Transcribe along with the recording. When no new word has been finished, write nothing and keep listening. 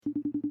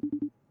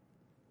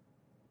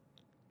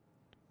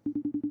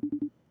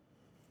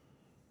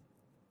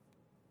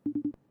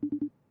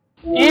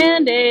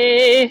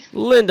Andy.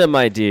 Linda,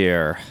 my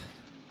dear.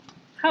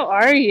 How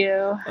are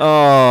you?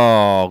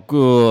 Oh,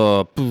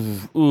 good.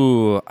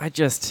 Ooh, I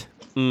just,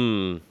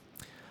 I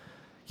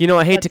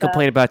hate to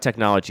complain about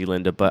technology,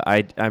 Linda, but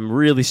I'm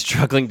really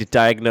struggling to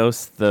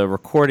diagnose the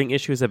recording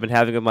issues I've been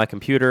having with my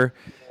computer,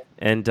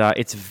 and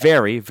it's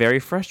very, very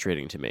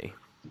frustrating to me.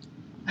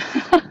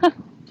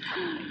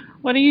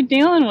 What are you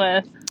dealing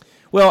with?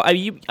 Well,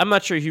 I'm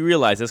not sure if you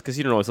realize this because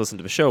you don't always listen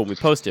to the show when we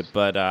post it,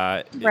 but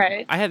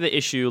Right. I had the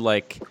issue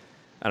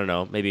I don't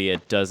know, maybe a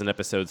dozen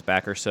episodes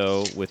back or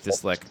so with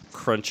this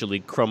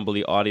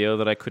crumbly audio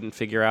that I couldn't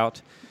figure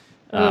out.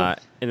 And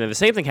then the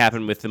same thing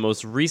happened with the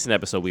most recent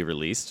episode we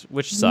released,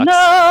 which sucks.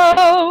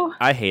 No!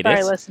 I hate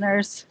Sorry, it.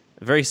 listeners.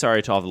 Very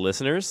sorry to all the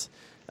listeners.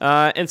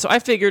 And so I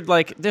figured,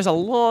 there's a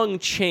long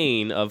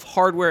chain of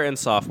hardware and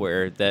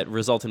software that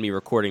result in me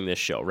recording this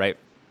show, right?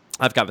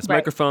 I've got this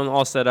microphone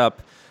all set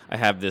up. I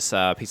have this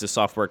piece of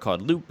software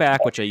called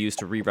Loopback, which I use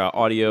to reroute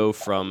audio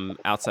from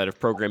outside of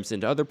programs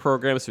into other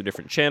programs through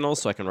different channels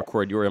so I can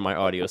record your and my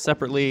audio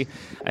separately.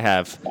 I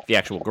have the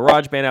actual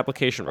GarageBand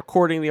application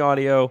recording the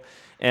audio.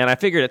 And I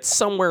figured that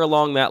somewhere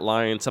along that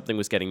line, something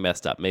was getting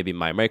messed up. Maybe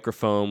my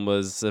microphone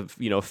was,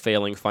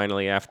 failing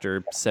finally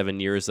after 7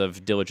 years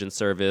of diligent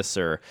service,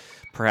 or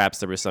perhaps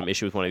there was some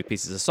issue with one of the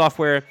pieces of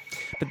software.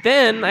 But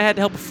then I had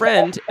to help a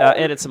friend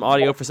edit some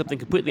audio for something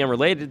completely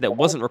unrelated that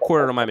wasn't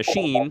recorded on my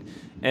machine,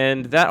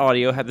 and that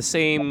audio had the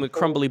same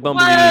crumbly,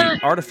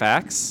 bumbly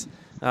artifacts.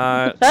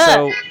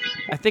 So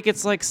I think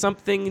it's like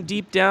something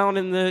deep down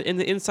in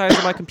the insides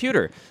of my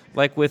computer,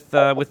 like with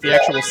the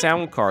actual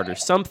sound card or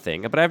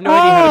something. But I have no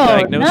idea how to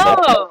diagnose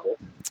it.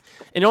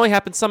 It only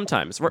happens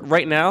sometimes.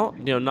 Right now,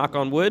 knock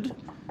on wood,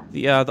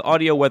 the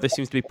audio weather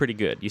seems to be pretty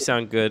good. You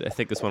sound good. I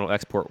think this one will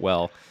export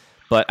well.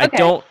 But I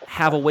don't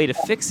have a way to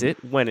fix it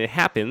when it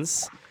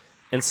happens.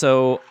 And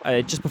so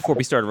just before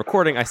we started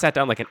recording, I sat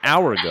down an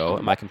hour ago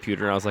at my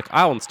computer, and I was like,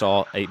 I'll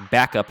install a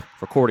backup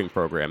recording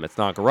program. It's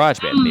not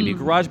GarageBand. Maybe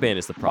GarageBand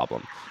is the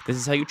problem. This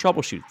is how you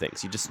troubleshoot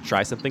things. You just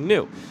try something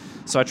new.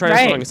 So I tried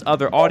installing this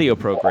other audio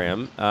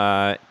program,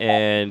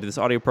 and this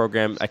audio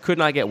program I could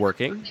not get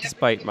working,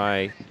 despite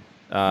my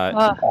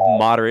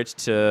moderate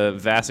to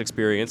vast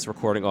experience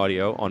recording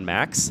audio on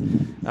Macs.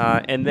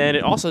 And then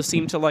it also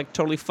seemed to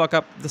totally fuck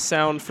up the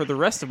sound for the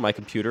rest of my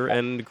computer,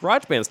 and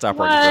GarageBand stopped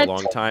working for a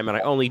long time, and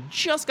I only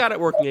just got it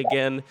working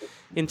again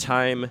in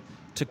time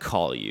to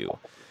call you.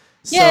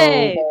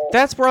 Yay! So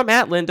that's where I'm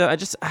at, Linda.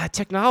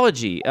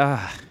 Technology.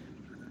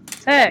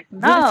 It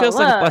really feels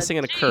like a blessing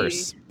and a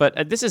curse.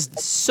 But this is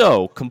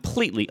so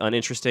completely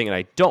uninteresting, and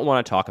I don't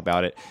want to talk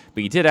about it.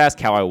 But you did ask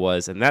how I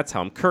was, and that's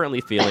how I'm currently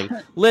feeling.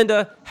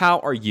 Linda, how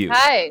are you?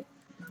 Hi.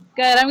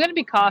 Good. I'm going to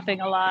be coughing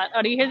a lot.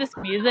 Oh, do you hear this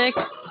music?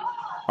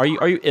 Are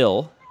you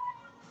ill?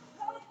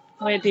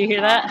 Wait, do you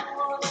hear that?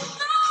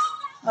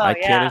 Oh, I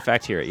can, in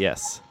fact, hear it,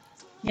 yes.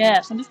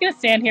 Yes. I'm just going to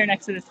stand here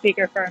next to the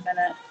speaker for a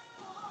minute,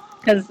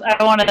 because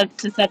I wanted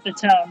to set the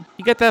tone.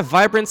 You got that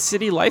vibrant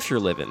city life you're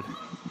living.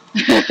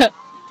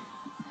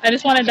 I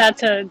just wanted that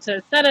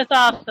to set us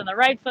off on the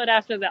right foot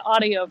after the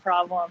audio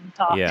problem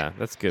talk. Yeah,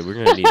 that's good. We're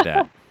going to need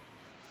that.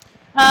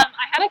 I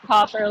had a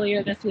cough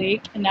earlier this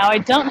week, and now I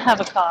don't have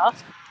a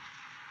cough.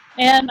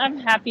 And I'm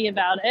happy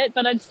about it,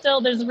 but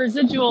there's a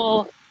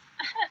residual.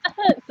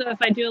 So if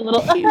I do a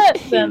little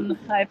then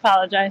I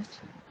apologize.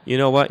 You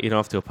know what? You don't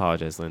have to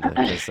apologize, Linda,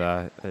 because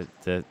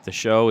the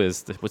show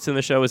is, what's in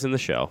the show is in the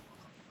show.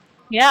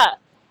 Yeah.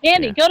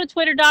 Andy, go to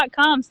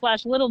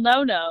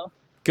twitter.com/littlenono.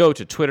 Go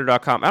to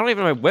twitter.com. I don't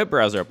even have my web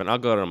browser open. I'll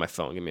go to it on my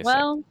phone. Give me a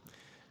second.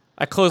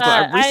 I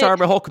restarted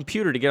my whole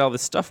computer to get all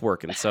this stuff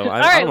working, so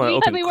I don't want to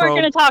open Chrome. We weren't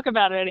going to talk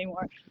about it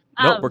anymore.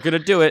 Nope, we're going to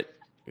do it.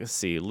 Let's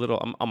see.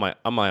 I'm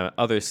on my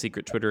other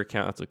secret Twitter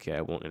account. That's okay.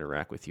 I won't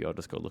interact with you. I'll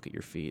just go look at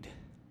your feed.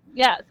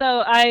 Yeah,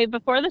 so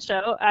before the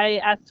show, I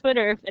asked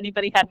Twitter if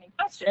anybody had any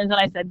questions, and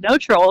I said no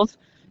trolls.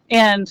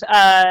 And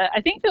I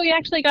think that we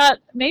actually got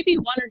maybe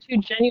one or two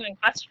genuine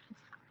questions.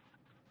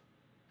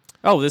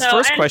 Oh, this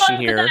first question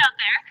here.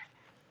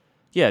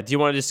 Yeah, do you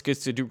want to just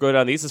go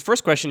down these? This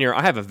first question here,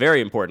 I have a very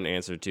important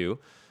answer to,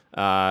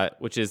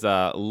 which is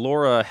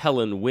Laura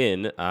Helen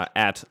Wynn,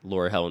 at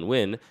Laura Helen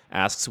Wynn,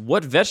 asks,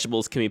 what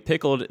vegetables can be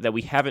pickled that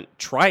we haven't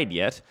tried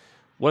yet?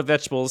 What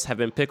vegetables have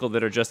been pickled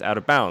that are just out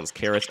of bounds?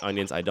 Carrots,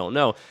 onions, I don't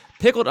know.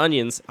 Pickled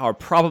onions are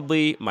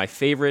probably my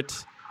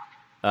favorite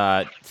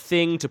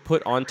thing to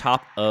put on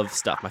top of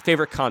stuff. My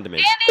favorite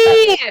condiment.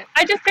 Andy!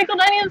 I just pickled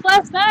onions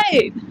last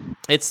night!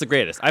 It's the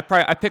greatest. I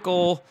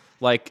pickle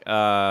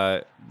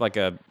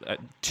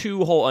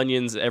two whole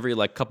onions every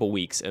couple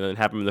weeks, and then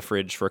have them in the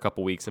fridge for a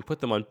couple weeks and put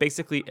them on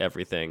basically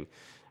everything.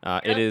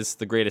 It is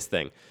the greatest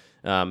thing.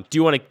 Do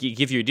you want to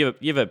do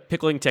you have a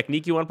pickling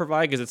technique you want to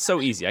provide? Because it's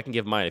so easy. I can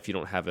give mine if you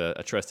don't have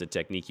a trusted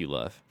technique you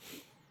love.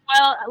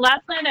 Well,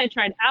 last night I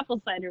tried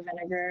apple cider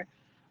vinegar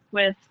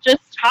with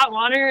just hot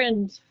water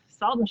and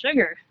salt and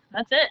sugar.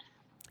 That's it.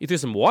 You threw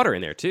some water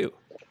in there too.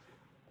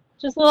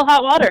 Just a little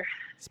hot water.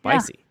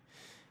 Spicy.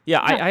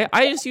 Yeah,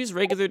 I just use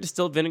regular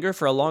distilled vinegar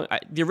for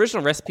the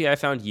original recipe I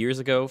found years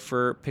ago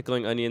for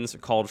pickling onions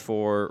called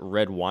for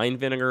red wine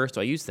vinegar,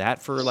 so I used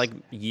that for like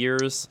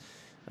years.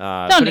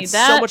 But it's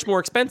so much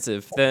more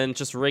expensive than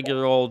just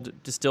regular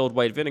old distilled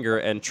white vinegar,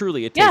 and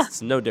truly it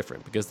tastes no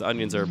different because the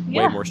onions are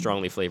way more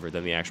strongly flavored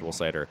than the actual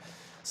cider.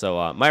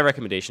 So my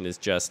recommendation is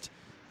just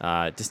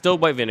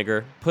distilled white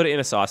vinegar, put it in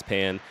a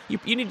saucepan.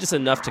 You need just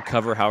enough to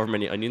cover however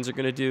many onions are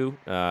going to do,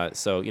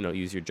 so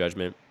use your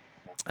judgment.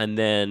 And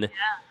then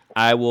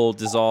I will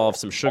dissolve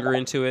some sugar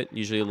into it,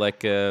 usually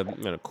like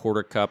a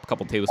quarter cup, a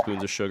couple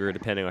tablespoons of sugar,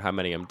 depending on how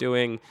many I'm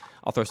doing.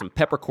 I'll throw some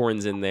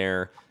peppercorns in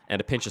there and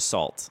a pinch of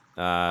salt.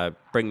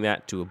 Bring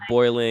that to a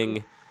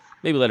boiling,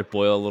 maybe let it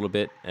boil a little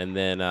bit, and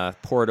then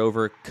pour it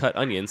over cut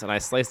onions. And I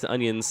slice the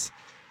onions.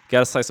 Got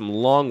to slice them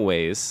long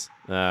ways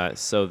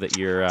so that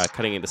you're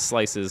cutting into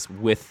slices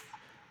with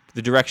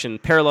the direction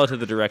parallel to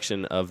the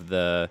direction of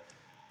the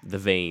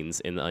veins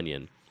in the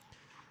onion.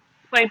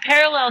 Wait,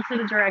 parallel to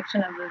the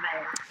direction of the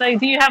vein. So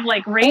do you have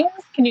like rings?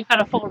 Can you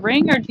cut a full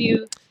ring, or do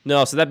you?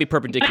 No, so that'd be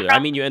perpendicular. I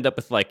mean, you end up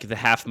with like the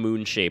half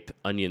moon shape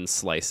onion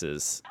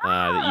slices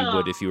that you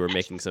would if you were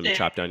making some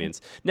chopped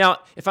onions. Now,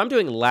 if I'm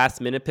doing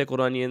last minute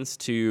pickled onions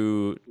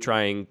to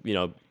try and,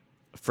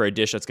 for a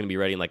dish that's going to be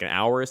ready in like an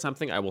hour or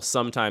something, I will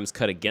sometimes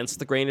cut against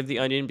the grain of the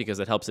onion because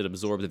it helps it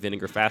absorb the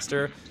vinegar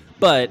faster.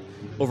 But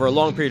over a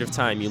long period of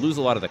time, you lose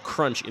a lot of the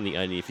crunch in the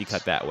onion if you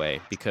cut that way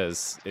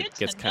because it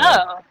gets kind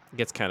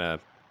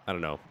of I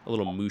don't know, a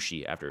little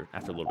mushy after a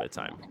little bit of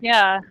time.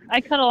 Yeah,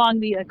 I cut along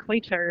the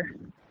equator.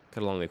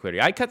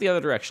 I cut the other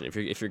direction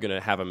if you're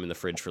gonna have them in the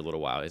fridge for a little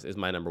while. Is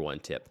my number one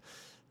tip.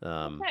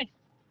 Okay.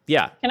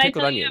 Yeah. Can I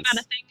tell you about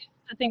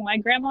a thing my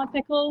grandma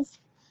pickles?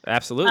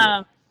 Absolutely.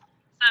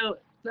 So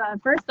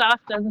first off,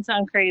 doesn't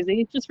sound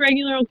crazy. Just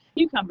regular old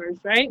cucumbers,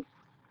 right?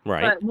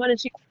 Right. But what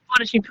did she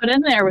put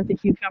in there with the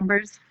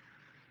cucumbers?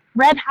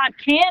 Red hot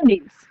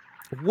candies.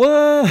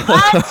 Whoa!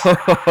 What?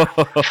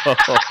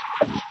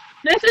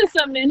 This is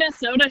some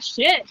Minnesota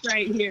shit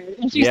right here.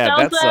 And she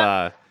sells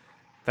them.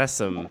 That's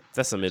some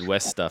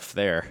Midwest stuff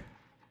there.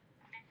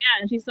 Yeah,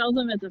 and she sells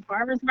them at the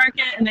farmer's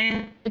market, and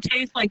they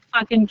taste like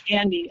fucking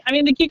candy. I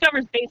mean, the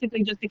cucumbers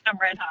basically just become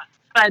red hot,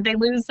 but they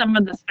lose some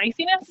of the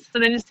spiciness, so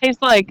they just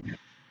taste like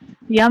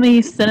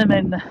yummy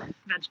cinnamon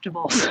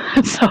vegetables.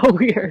 It's so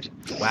weird.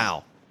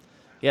 Wow.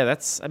 Yeah, I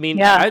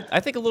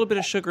think a little bit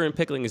of sugar in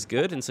pickling is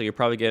good, and so you're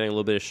probably getting a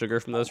little bit of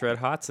sugar from those red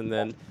hots, and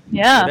then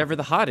whatever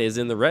the hot is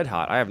in the red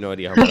hot. I have no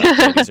idea how red hot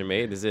candies are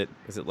made. Is it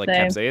like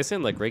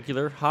capsaicin, like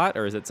regular hot,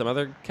 or is it some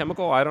other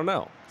chemical? I don't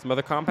know. Some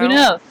other compound? Who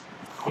knows?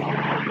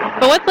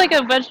 But what's like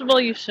a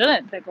vegetable you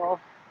shouldn't pickle?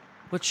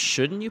 What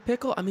shouldn't you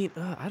pickle? I mean,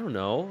 I don't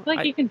know.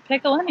 You can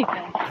pickle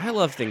anything. I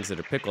love things that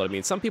are pickled. I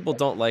mean, some people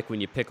don't like when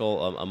you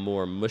pickle a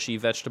more mushy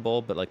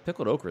vegetable, but like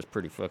pickled okra is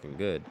pretty fucking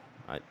good.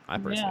 I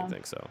personally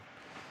think so.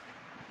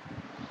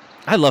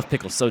 I love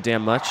pickles so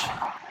damn much.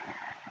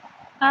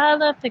 I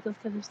love pickles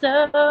because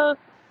they're so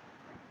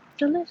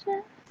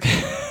delicious.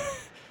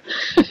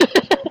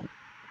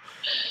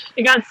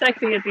 It got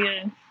sexy at the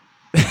end.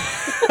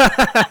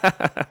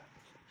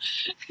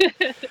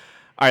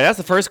 All right, that's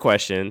the first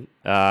question.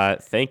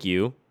 Thank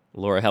you,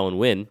 Laura Helen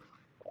Wynn.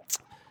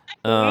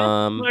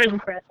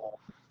 Okay,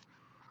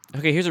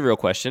 here's a real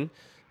question.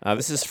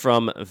 This is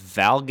from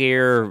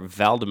Valgeir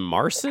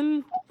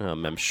Valdemarson.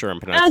 I'm sure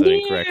I'm pronouncing that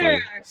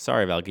incorrectly.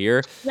 Sorry,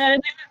 Valgeir. His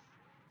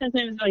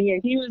name is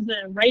Valgeir. He was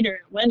the writer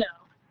at Leno.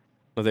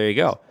 Well, there you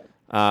go.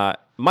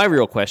 My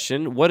real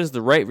question, what is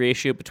the right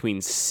ratio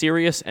between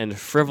serious and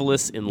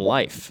frivolous in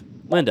life?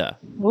 Linda,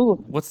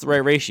 what's the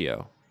right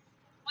ratio?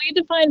 Will you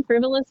define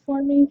frivolous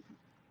for me?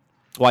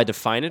 Will I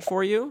define it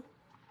for you?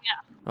 Yeah.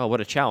 Oh,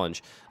 what a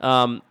challenge.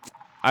 I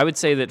would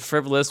say that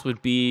frivolous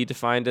would be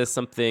defined as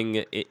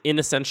something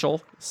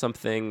inessential,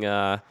 something,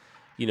 that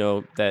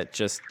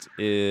just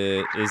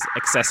is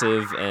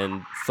excessive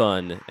and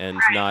fun and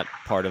not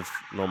part of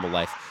normal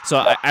life.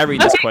 So I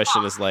read this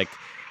question as like,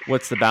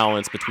 what's the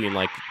balance between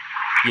like,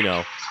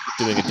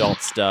 doing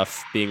adult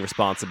stuff, being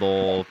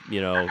responsible,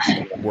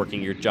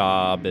 working your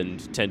job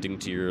and tending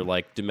to your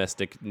like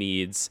domestic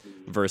needs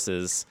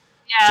versus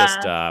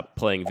just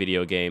playing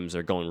video games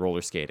or going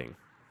roller skating.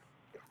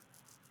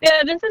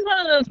 Yeah, this is one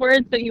of those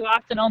words that you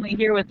often only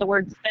hear with the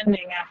word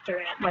spending after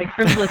it, like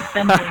frivolous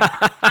spending.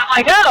 I'm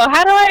like, how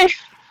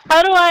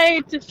do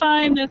I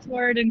define this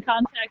word in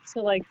context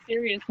to like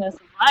seriousness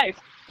of life?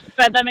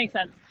 But that makes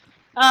sense.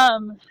 I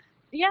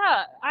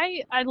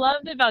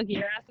love that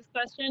Valgeir asked this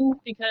question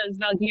because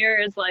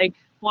Valgeir is like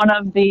one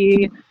of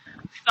the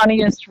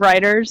funniest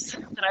writers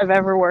that I've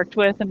ever worked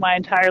with in my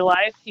entire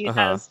life. He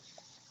has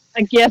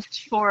a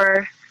gift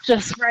for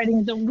just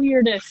writing the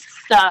weirdest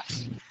stuff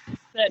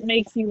that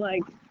makes you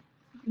like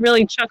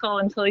really chuckle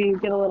until you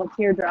get a little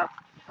teardrop.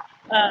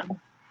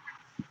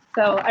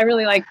 So I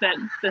really like that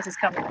this is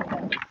coming from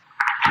him.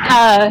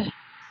 I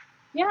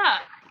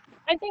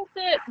think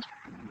that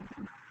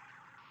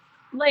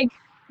like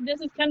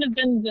this has kind of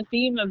been the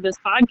theme of this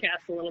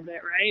podcast a little bit,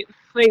 right?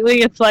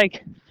 Lately it's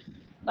like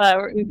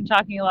we've been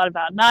talking a lot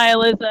about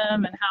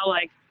nihilism and how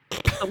like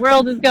the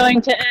world is going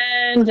to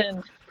end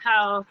and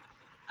how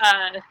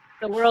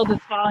the world is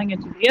falling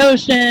into the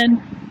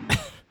ocean,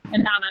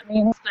 and how that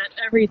means that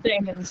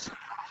everything is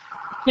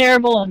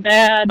terrible and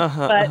bad.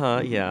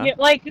 But Yeah. yeah,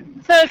 like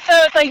so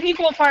it's like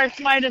equal parts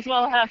might as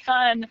well have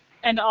fun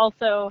and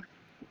also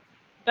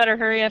better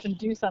hurry up and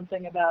do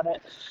something about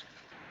it.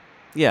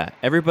 Yeah,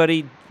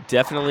 everybody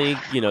definitely,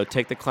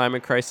 take the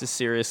climate crisis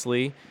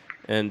seriously.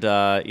 And,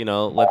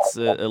 let's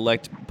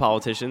elect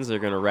politicians that are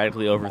going to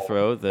radically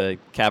overthrow the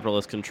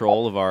capitalist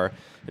control of our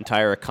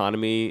entire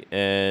economy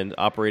and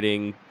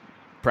operating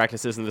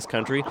practices in this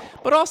country.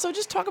 But also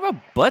just talk about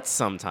butts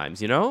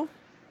sometimes,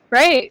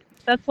 Right.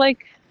 That's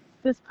like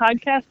this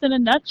podcast in a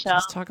nutshell.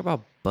 Just talk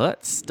about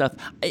butt stuff.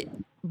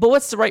 But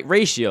what's the right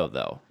ratio,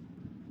 though?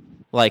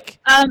 Like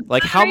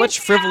how much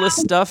frivolous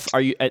stuff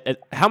are you?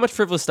 How much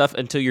frivolous stuff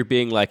until you're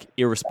being like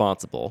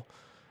irresponsible,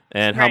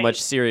 and how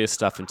much serious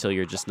stuff until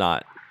you're just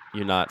not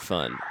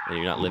fun and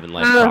you're not living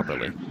life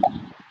properly.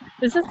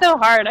 This is so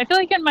hard. I feel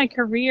like in my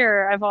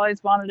career, I've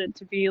always wanted it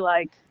to be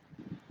like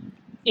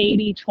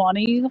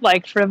 80-20,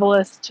 like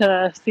frivolous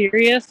to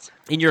serious.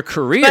 In your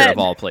career, of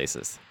all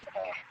places.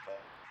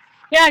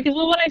 Yeah, because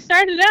when I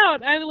started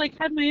out, I like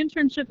had my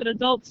internship at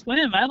Adult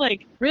Swim. I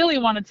like really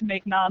wanted to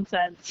make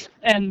nonsense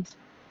and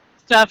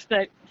stuff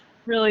that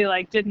really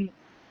like didn't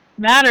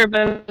matter,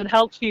 but it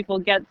helped people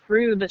get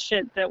through the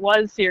shit that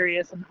was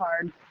serious and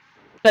hard.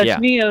 So to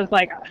me, it was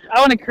like, I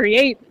want to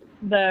create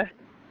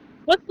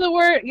what's the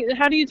word?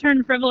 How do you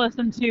turn frivolous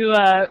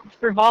into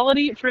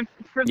frivolity?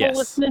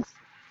 Frivolousness?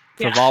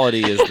 Yes.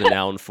 Frivolity is the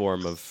noun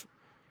form of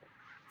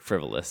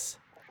frivolous.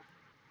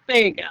 There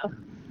you go.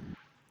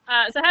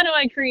 So how do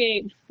I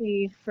create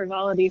the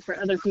frivolity for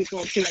other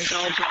people to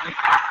indulge in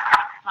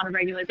on a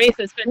regular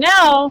basis? But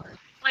now,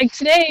 like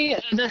today,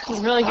 this is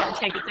really going to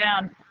take it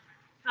down.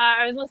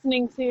 I was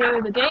listening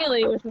to The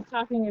Daily, which was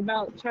talking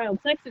about child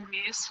sex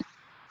abuse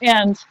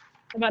and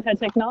about how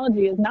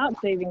technology is not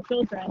saving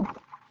children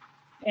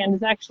and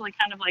is actually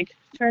kind of like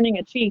turning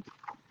a cheek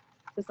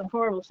to some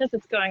horrible shit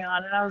that's going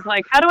on. And I was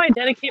like, how do I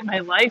dedicate my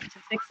life to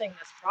fixing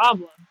this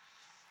problem?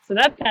 So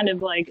that's kind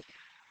of like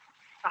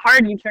a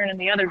hard U-turn in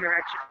the other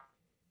direction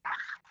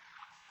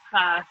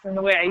from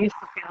the way I used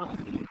to feel.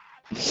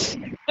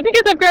 But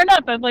because I've grown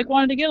up, I've like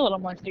wanted to get a little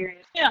more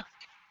serious. Yeah.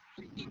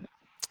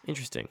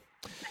 Interesting.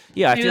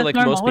 Yeah, Maybe I feel like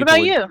normal. What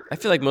about you? I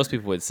feel like most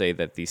people would say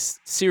that the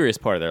serious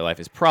part of their life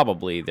is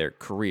probably their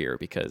career,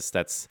 because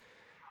that's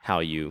how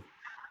you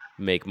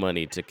make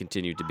money to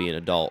continue to be an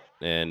adult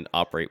and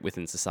operate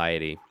within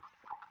society.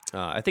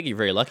 I think you're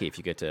very lucky if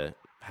you get to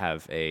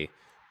have a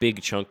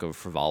big chunk of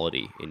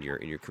frivolity in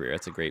your career.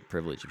 That's a great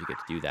privilege if you get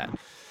to do that.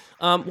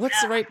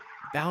 What's the right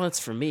balance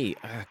for me?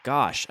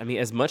 Gosh, I mean,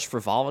 as much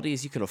frivolity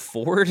as you can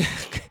afford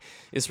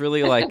is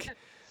really like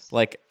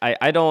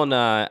I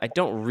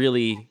don't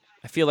really.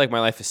 I feel like my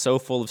life is so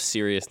full of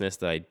seriousness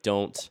that I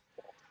don't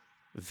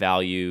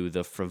value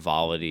the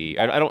frivolity.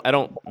 I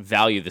don't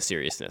value the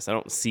seriousness. I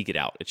don't seek it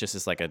out. It just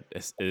is like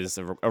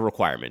a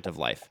requirement of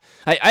life.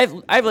 I've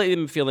lately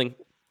been feeling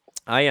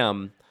I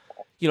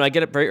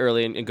get up very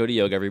early and go to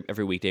yoga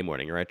every weekday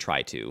morning, or I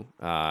try to.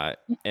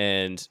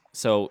 And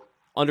so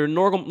under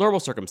normal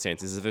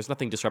circumstances, if there's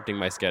nothing disrupting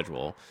my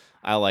schedule,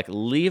 I'll like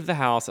leave the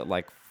house at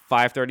like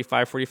 5:30,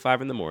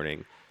 5:45 in the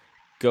morning,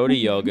 go to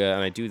yoga,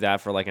 and I do that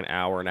for like an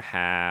hour and a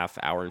half,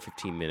 hour and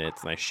 15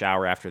 minutes, and I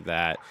shower after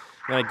that.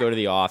 Then I go to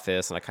the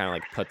office, and I kind of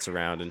like putz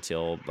around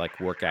until like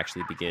work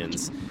actually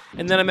begins.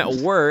 And then I'm at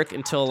work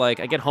until like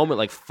I get home at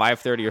like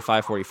 5:30 or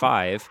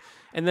 5:45,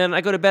 and then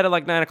I go to bed at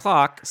like 9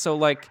 o'clock. So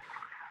like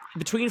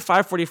between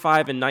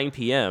 5:45 and 9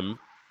 p.m.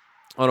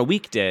 on a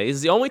weekday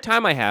is the only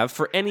time I have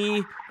for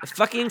any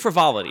fucking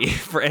frivolity,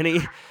 for any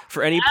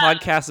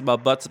podcast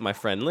about butts with my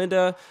friend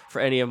Linda,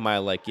 for any of my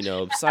like,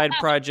 side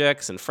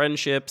projects and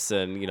friendships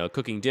and,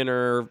 cooking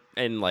dinner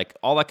and like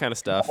all that kind of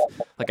stuff.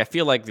 Like I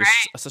feel like there's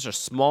such a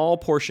small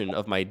portion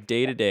of my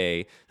day to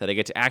day that I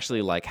get to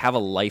actually like have a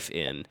life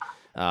in,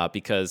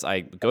 because I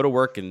go to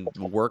work and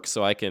work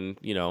so I can,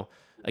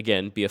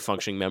 again, be a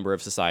functioning member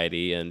of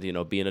society and,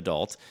 be an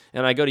adult.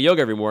 And I go to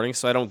yoga every morning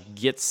so I don't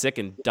get sick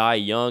and die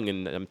young,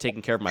 and I'm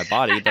taking care of my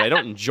body, but I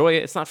don't enjoy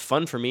it. It's not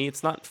fun for me.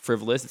 It's not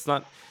frivolous. It's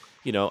not,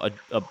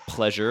 a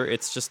pleasure.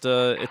 It's just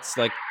it's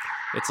like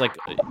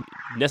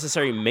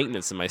necessary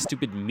maintenance in my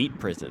stupid meat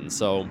prison.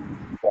 So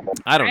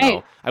I don't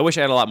know. I wish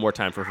I had a lot more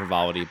time for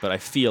frivolity, but I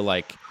feel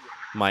like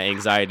my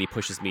anxiety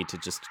pushes me to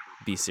just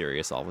be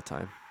serious all the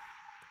time.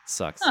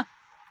 Sucks. Huh.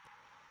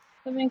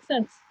 That makes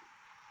sense.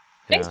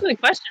 Thanks for the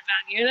question,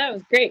 Matthew. That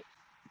was great.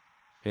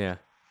 Yeah.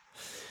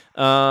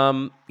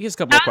 Here's a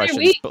couple more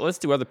questions, but let's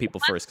do other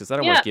people first, because I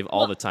don't want to give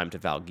all the time to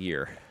Val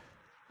Gear.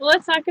 Well,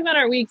 let's talk about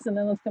our weeks, and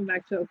then let's come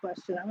back to a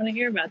question. I want to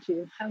hear about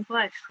you. How's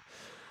life?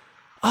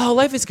 Oh,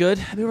 life is good.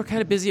 I mean, we're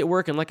kind of busy at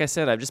work, and like I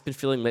said, I've just been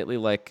feeling lately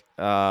like,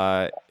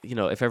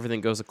 if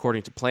everything goes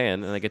according to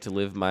plan, and I get to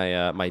live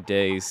my my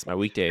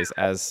weekdays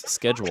as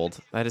scheduled,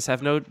 I just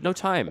have no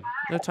time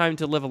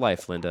to live a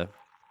life, Linda.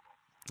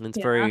 And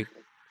it's very,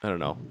 I don't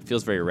know, it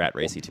feels very rat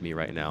racy to me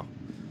right now.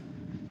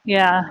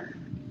 Yeah.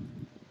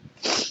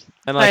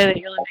 And Sorry like, that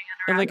you're living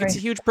and in like, it's a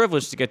huge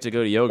privilege to get to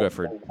go to yoga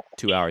for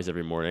 2 hours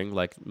every morning.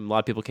 Like, a lot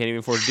of people can't even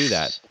afford to do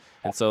that.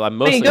 And so I'm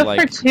Wait, you mostly go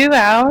like, for 2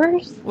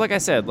 hours? like I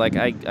said, like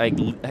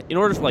in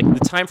order to like the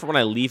time from when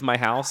I leave my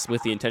house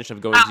with the intention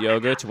of going to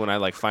yoga to when I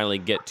like finally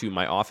get to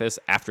my office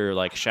after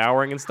like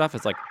showering and stuff,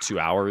 it's like 2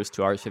 hours,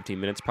 15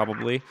 minutes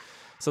probably.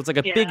 So it's like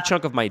a big Yeah.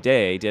 chunk of my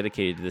day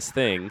dedicated to this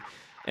thing.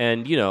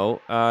 And,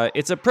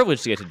 it's a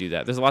privilege to get to do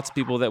that. There's lots of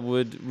people that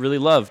would really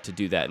love to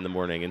do that in the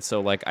morning. And so,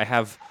 like, I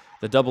have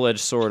the double-edged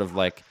sword of,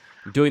 like,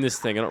 I'm doing this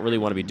thing I don't really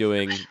want to be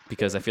doing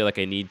because I feel like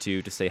I need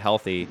to stay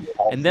healthy.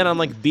 And then I'm,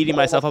 like, beating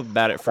myself up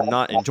about it for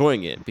not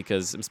enjoying it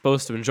because I'm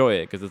supposed to enjoy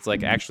it because it's,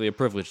 like, actually a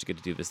privilege to get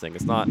to do this thing.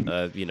 It's not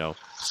a,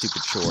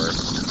 stupid chore.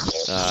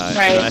 And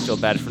then I feel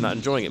bad for not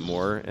enjoying it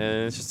more.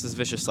 And it's just this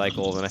vicious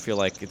cycle. And I feel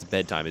like it's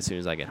bedtime as soon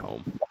as I get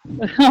home.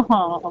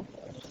 Oh.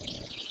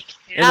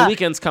 And the Yeah.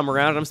 weekends come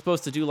around, and I'm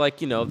supposed to do, like,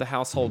 the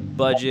household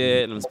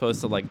budget, and I'm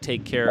supposed to, like,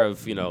 take care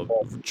of,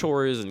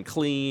 chores and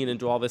clean and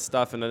do all this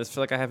stuff, and I just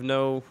feel like I have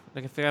no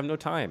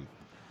time.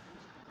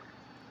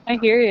 I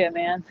hear you,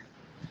 man.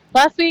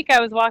 Last week I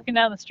was walking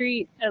down the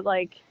street at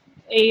like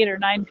 8 or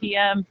 9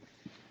 p.m.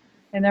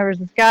 and there was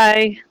this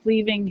guy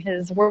leaving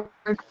his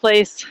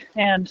workplace,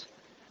 and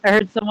I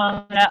heard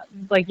someone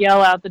like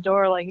yell out the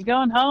door, like, "You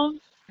going home?"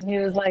 And he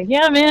was like,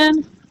 "Yeah,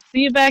 man. See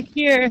you back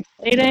here,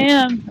 8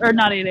 a.m. Or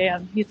not 8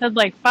 a.m. He said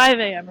like 5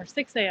 a.m. or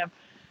 6 a.m.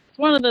 It's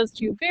one of those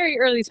two very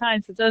early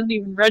times that doesn't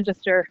even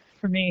register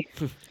for me.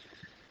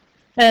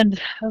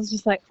 And I was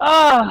just like,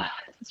 oh,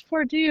 this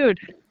poor dude.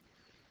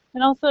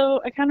 And also,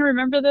 I kind of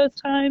remember those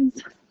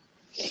times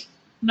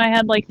when I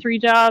had like 3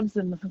 jobs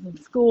and was in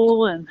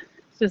school, and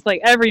it's just like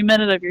every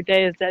minute of your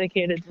day is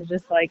dedicated to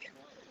just like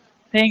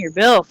paying your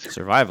bills.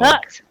 Survival.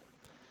 Sucks.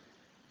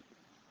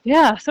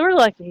 Yeah, so we're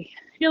lucky.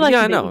 You're lucky. Yeah,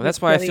 I that know. you That's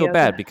get why I to feel yoga.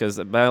 bad, because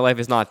my life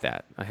is not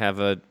that. I have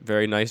a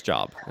very nice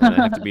job, and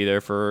I have to be there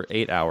for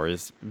 8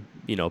 hours,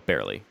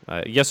 barely.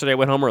 Yesterday I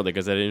went home early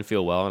because I didn't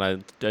feel well,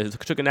 and I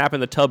took a nap in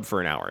the tub for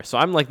an hour. So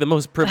I'm like the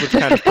most privileged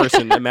kind of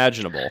person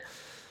imaginable.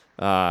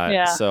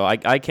 Yeah. So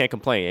I can't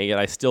complain, and yet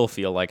I still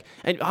feel like,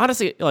 and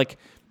honestly, like,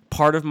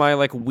 part of my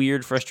like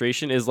weird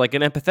frustration is like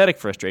an empathetic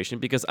frustration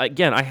because,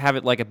 again, I have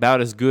it like about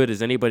as good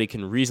as anybody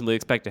can reasonably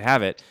expect to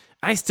have it.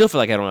 I still feel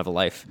like I don't have a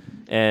life,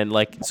 and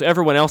like, so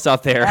everyone else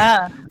out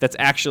there that's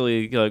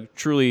actually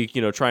truly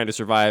trying to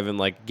survive and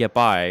like get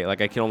by,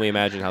 like, I can only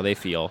imagine how they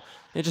feel.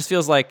 It just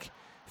feels like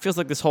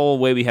this whole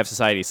way we have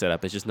society set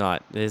up is just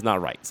not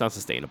right. It's not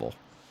sustainable.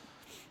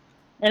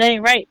 It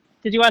ain't right.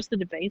 Did you watch the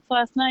debates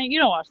last night? You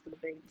don't watch the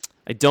debates.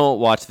 I don't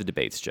watch the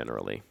debates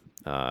generally.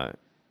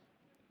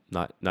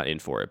 Not in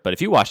for it. But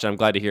if you watched it, I'm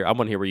glad to hear. I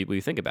want to hear what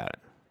you think about it.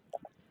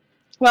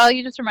 Well,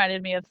 you just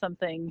reminded me of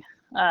something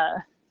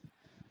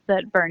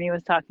that Bernie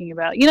was talking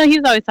about. He's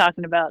always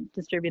talking about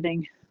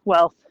distributing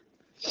wealth.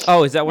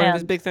 Oh, is that one of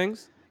his big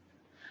things?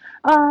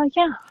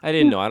 Yeah. I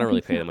didn't know. I don't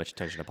really pay that much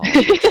attention to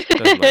politics. It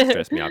doesn't like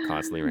stress me out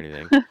constantly or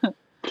anything.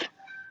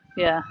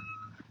 Yeah.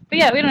 But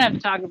yeah, we don't have to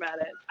talk about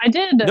it. I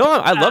did. No,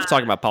 I love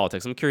talking about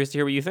politics. I'm curious to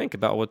hear what you think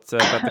about what's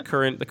about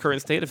the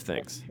current state of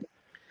things.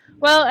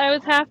 Well, I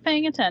was half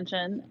paying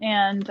attention,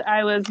 and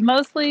I was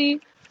mostly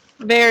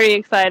very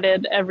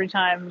excited every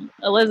time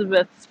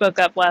Elizabeth spoke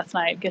up last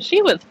night because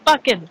she was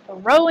fucking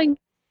throwing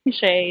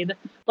shade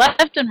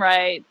left and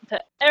right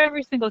to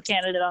every single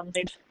candidate on the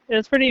stage. It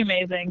was pretty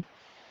amazing.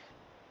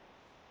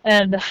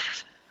 And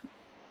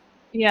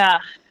yeah,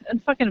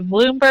 and fucking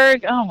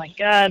Bloomberg, oh my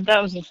god, that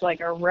was just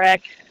like a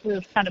wreck. It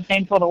was kind of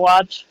painful to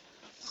watch.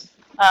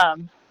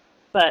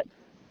 But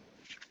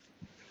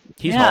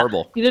he's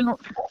horrible. He didn't.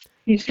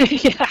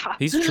 Yeah.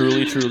 He's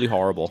truly, truly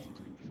horrible.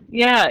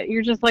 Yeah,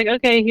 you're just like,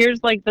 okay,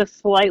 here's like the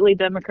slightly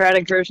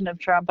democratic version of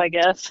Trump, I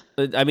guess.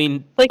 I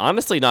mean, like,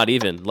 honestly, not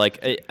even.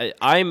 Like,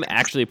 I'm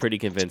actually pretty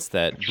convinced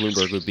that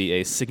Bloomberg would be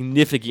a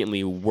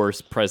significantly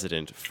worse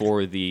president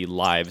for the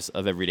lives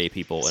of everyday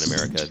people in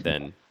America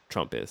than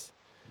Trump is.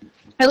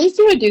 At least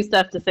he would do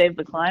stuff to save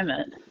the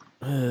climate.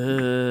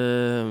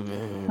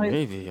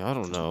 Maybe. I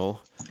don't know.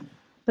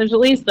 There's at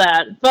least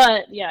that.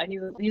 But, yeah,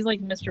 he's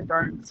like Mr.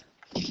 Burns.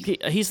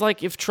 He's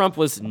like if Trump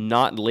was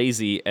not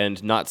lazy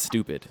and not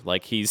stupid.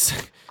 Like, he's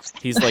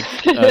like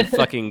a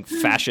fucking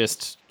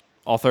fascist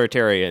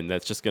authoritarian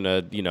that's just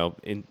gonna,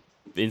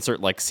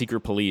 insert like secret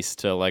police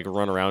to like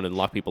run around and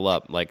lock people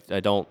up. Like,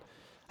 I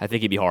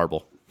think he'd be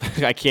horrible.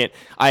 I can't.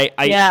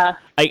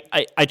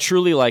 I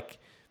truly, like,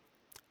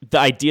 the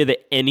idea that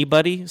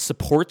anybody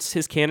supports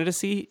his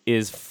candidacy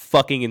is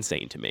fucking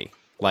insane to me.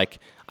 Like,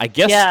 I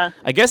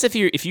guess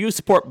if you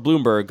support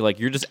Bloomberg, like,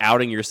 you're just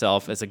outing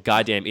yourself as a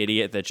goddamn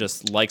idiot that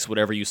just likes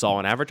whatever you saw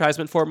an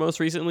advertisement for most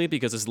recently,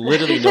 because there's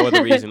literally no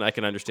other reason I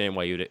can understand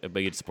why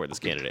you'd support this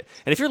candidate.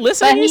 And if you're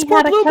listening and you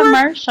support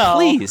Bloomberg,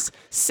 please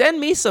send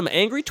me some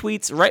angry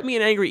tweets, write me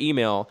an angry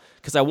email,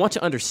 because I want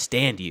to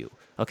understand you,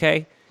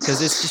 okay?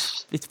 Because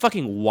it's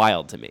fucking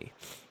wild to me.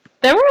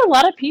 There were a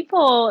lot of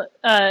people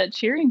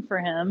cheering for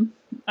him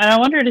And I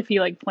wondered if he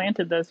like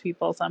planted those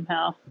people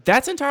somehow.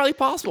 That's entirely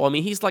possible. I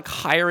mean, he's like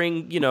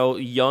hiring,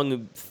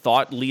 young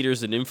thought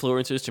leaders and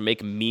influencers to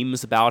make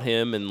memes about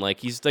him, and like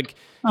he's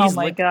Oh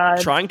my God.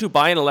 trying to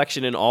buy an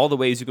election in all the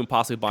ways you can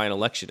possibly buy an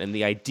election. And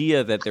the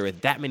idea that there are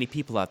that many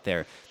people out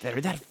there that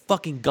are that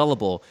fucking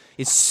gullible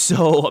is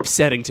so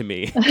upsetting to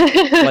me.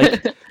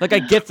 like I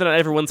get that not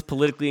everyone's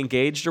politically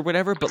engaged or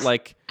whatever, but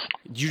like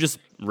you just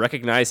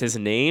recognize his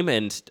name,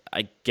 and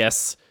I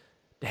guess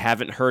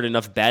haven't heard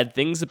enough bad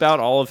things about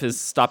all of his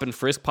stop and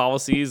frisk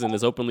policies and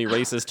his openly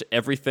racist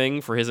everything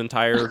for his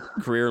entire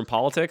career in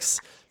politics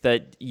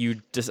that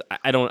you just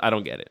I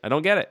don't get it. I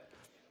don't get it.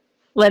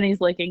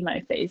 Lenny's licking my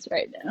face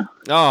right now.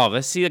 Oh,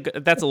 that's a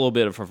little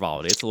bit of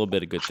frivolity. It's a little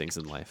bit of good things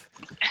in life.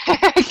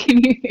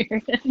 Can you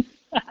hear it?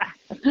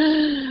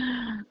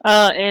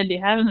 Oh, Andy,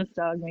 having this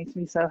dog makes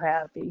me so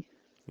happy.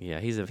 Yeah,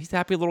 he's a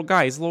happy little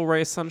guy. He's a little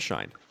ray of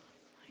sunshine.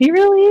 He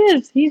really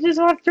is. He just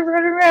wants to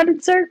run around in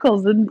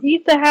circles and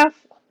eat the half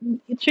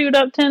chewed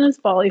up tennis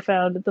ball he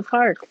found at the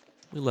park.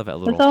 We love that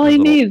little. That's all he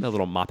needs. That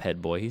little mop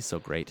head boy. He's so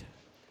great.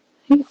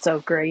 He's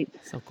so great.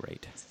 So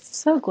great.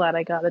 So glad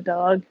I got a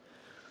dog.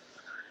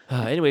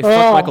 Anyway,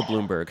 fuck Michael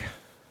Bloomberg.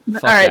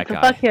 Fuck all right, that so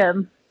guy. fuck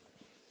him.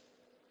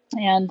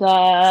 And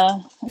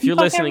if you're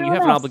listening, you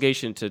have an else.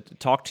 obligation to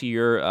talk to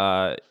your.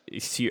 I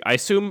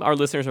assume our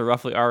listeners are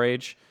roughly our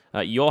age.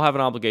 You all have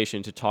an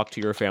obligation to talk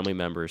to your family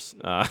members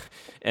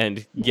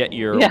and get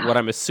your what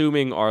I'm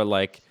assuming are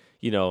like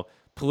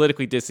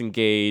politically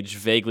disengaged,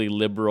 vaguely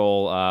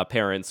liberal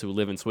parents who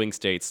live in swing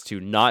states to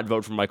not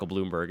vote for Michael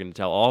Bloomberg, and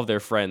tell all of their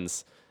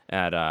friends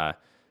at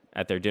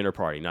their dinner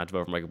party not to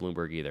vote for Michael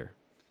Bloomberg either.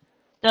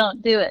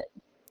 Don't do it.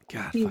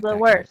 God, he's fuck the that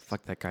worst. Guy.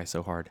 Fuck that guy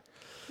so hard.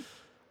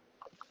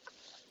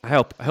 I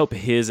hope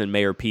his and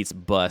Mayor Pete's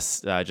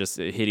bus just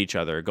hit each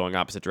other going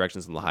opposite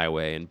directions on the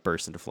highway and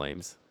burst into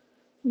flames.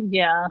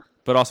 Yeah.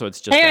 But also,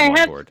 it's just them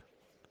on board,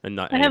 and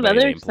not. I have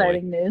other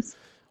exciting news.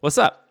 What's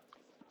up?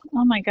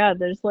 Oh my God!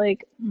 There's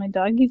like my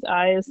doggy's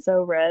eye is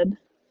so red.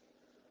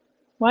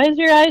 Why is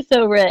your eye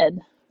so red?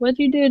 What'd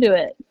you do to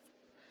it?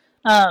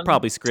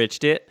 Probably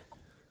scritched it.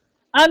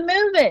 I'm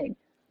moving.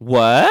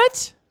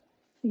 What?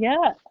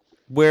 Yeah.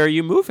 Where are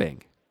you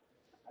moving?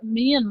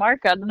 Me and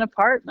Mark got an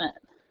apartment.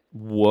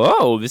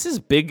 Whoa, this is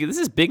big. This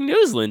is big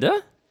news,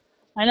 Linda.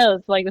 I know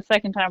it's like the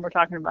second time we're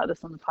talking about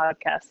this on the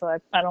podcast, so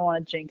I don't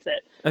want to jinx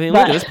it. I mean,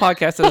 look, this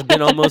podcast has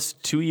been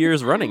almost 2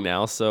 years running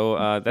now,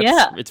 so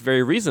it's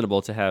very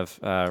reasonable to have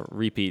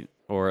repeat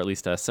or at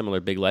least similar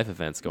big life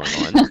events going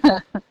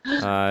on.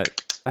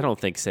 I don't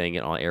think saying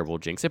it on air will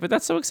jinx it, but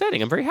that's so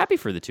exciting. I'm very happy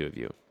for the two of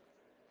you.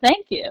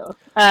 Thank you.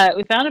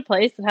 We found a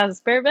place that has a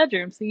spare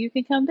bedroom, so you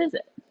can come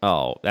visit.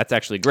 Oh, that's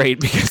actually great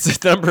because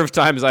the number of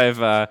times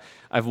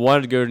I've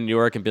wanted to go to New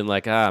York and been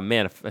like,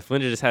 man, if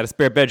Linda just had a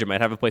spare bedroom,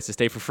 I'd have a place to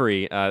stay for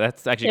free.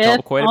 That's actually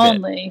come quite a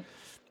bit.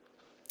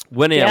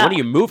 When are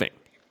you moving?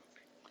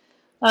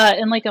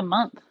 In like a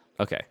month.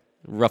 Okay,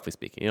 roughly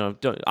speaking,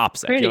 don't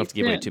opposite. Pretty You don't have to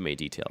give away soon. too many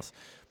details,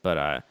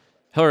 but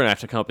Hillary and I have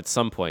to come up at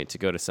some point to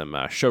go to some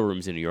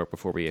showrooms in New York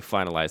before we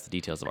finalize the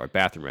details of our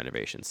bathroom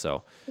renovation.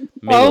 So maybe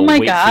we'll wait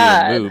for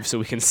your move so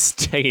we can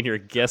stay in your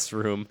guest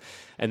room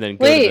and then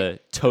go to the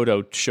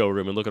Toto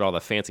showroom and look at all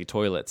the fancy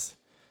toilets.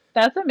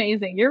 That's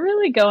amazing. You're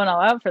really going all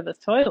out for this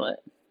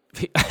toilet.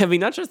 I mean,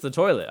 not just the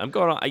toilet. I'm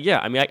going on. Yeah,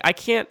 I mean, I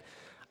can't.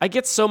 I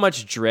get so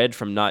much dread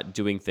from not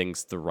doing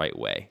things the right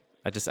way.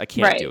 I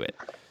can't do it.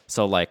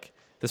 So like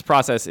this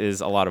process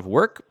is a lot of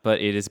work, but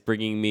it is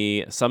bringing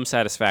me some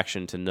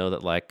satisfaction to know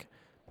that like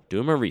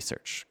doing my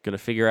research, gonna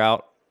figure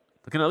out,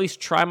 gonna at least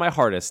try my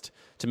hardest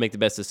to make the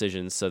best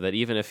decisions, so that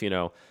even if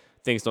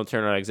things don't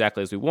turn out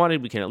exactly as we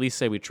wanted, we can at least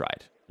say we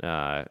tried.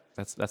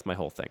 That's my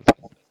whole thing.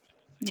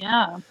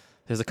 Yeah.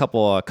 There's a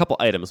couple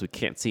items we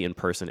can't see in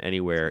person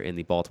anywhere in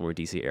the Baltimore,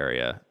 D.C.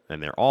 area,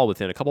 and they're all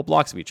within a couple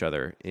blocks of each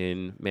other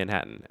in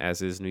Manhattan,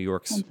 as is New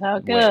York's That's how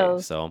it way.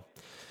 goes. So,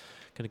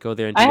 gonna go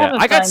there and do that.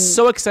 I got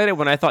so excited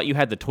when I thought you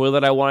had the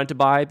toilet I wanted to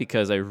buy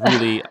because I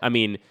really, I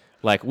mean,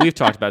 like we've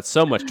talked about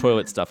so much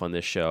toilet stuff on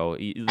this show.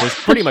 There's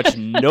pretty much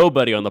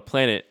nobody on the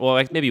planet, well,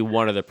 like maybe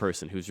one other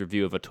person whose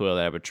review of a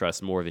toilet I would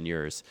trust more than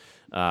yours.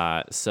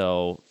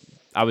 So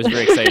I was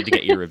very excited to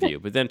get your review,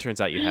 but then it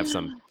turns out you have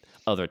some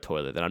other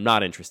toilet that I'm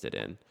not interested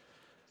in.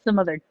 Some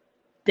other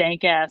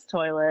dank ass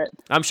toilet.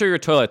 I'm sure your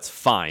toilet's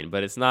fine,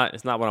 but it's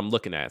not what I'm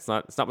looking at. It's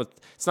not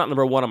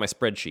number one on my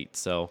spreadsheet.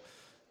 So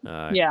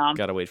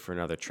gotta wait for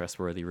another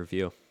trustworthy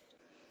review.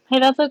 Hey,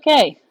 that's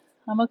okay.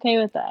 I'm okay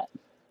with that.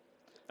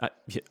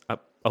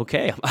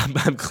 Okay,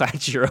 I'm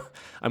glad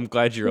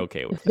you're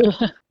okay with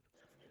it.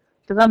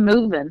 Because I'm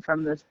moving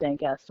from this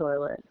dank ass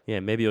toilet. Yeah,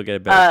 maybe you'll get a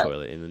better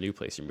toilet in the new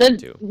place you're moving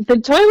to. The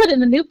toilet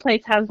in the new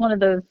place has one of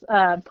those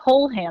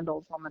pole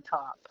handles on the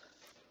top.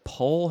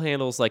 Pole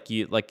handles, like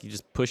you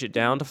just push it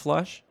down to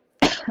flush?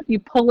 You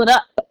pull it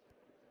up.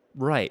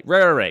 Right.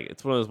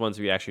 It's one of those ones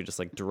where you actually just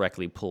like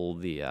directly pull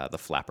the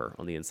flapper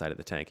on the inside of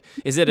the tank.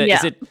 Is it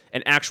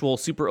an actual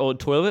super old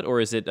toilet,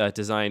 or is it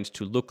designed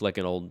to look like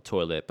an old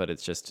toilet, but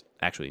it's just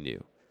actually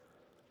new?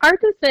 Hard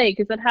to say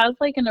because it has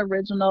like an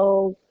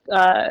original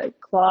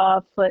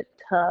claw foot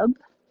tub,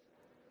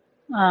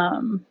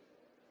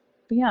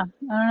 But yeah,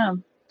 I don't know.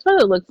 Some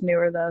of it looks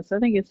newer though, so I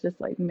think it's just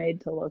like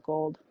made to look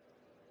old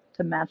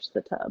to match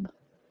the tub.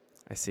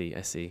 I see.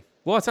 I see.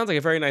 Well, it sounds like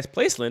a very nice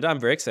place, Linda. I'm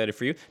very excited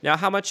for you. Now,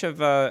 how much of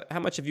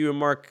you and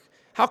Mark?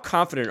 How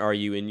confident are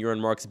you in your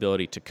and Mark's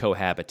ability to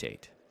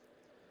cohabitate?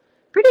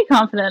 Pretty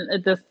confident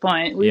at this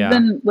point. Yeah.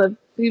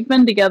 We've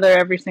been together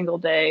every single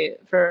day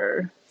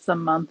for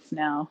some months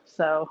now,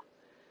 so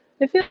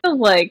it feels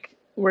like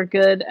we're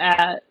good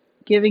at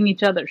giving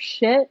each other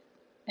shit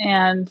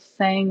and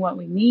saying what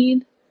we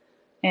need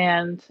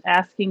and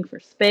asking for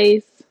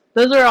space.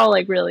 Those are all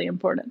like really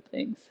important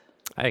things.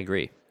 I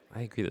agree.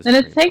 I agree. Those are And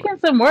very it's taken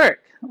important. some work.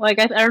 Like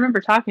I remember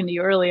talking to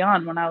you early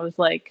on when I was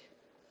like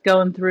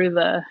going through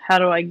the how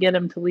do I get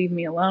him to leave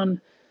me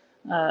alone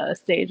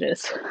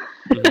stages.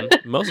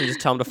 Mostly just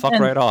tell him to fuck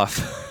And right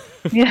off.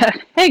 yeah,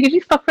 hey, could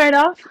you fuck right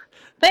off?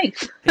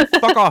 Thanks. Hey,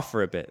 fuck off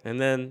for a bit, and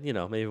then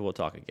maybe we'll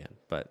talk again.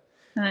 But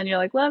And then you're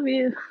like, love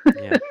you.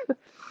 yeah.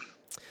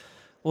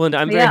 Well, Linda,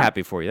 I'm very Yeah,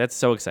 happy for you. That's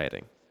so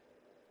exciting.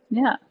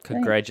 yeah. Thanks.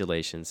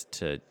 Congratulations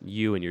to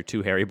you and your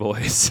two hairy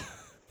boys.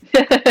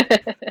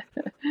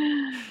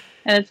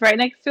 And it's right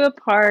next to a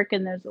park,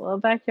 and there's a little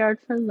backyard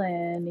for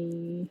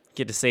Lenny.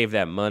 Get to save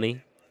that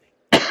money.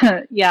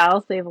 Yeah,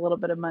 I'll save a little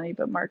bit of money,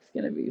 but Mark's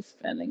going to be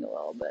spending a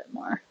little bit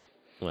more.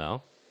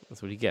 Well,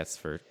 that's what he gets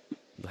for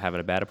having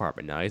a bad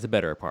apartment. Now he's a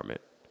better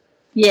apartment.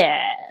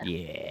 Yeah.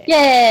 Yeah.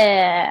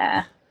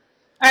 Yeah.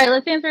 All right,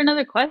 let's answer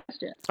another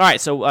question. All right,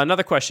 so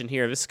another question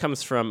here. This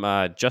comes from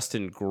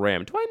Justin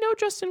Graham. Do I know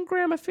Justin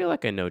Graham? I feel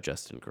like I know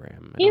Justin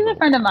Graham. I don't He's know a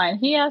friend of why. mine.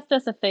 He asked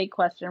us a fake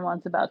question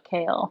once about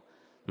kale,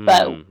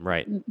 but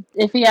Right.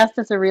 if he asked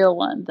us a real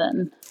one,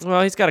 then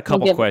Well, he's got a we'll couple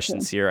give it to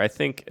questions him. here. I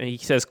think he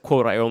says,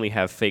 "quote I only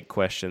have fake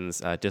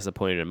questions."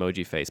 Disappointed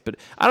emoji face. But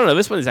I don't know.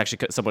 This one is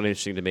actually somewhat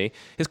interesting to me.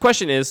 His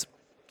question is: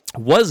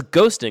 was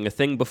ghosting a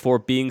thing before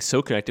being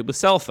so connected with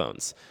cell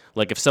phones?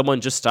 Like if someone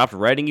just stopped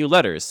writing you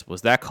letters,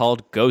 was that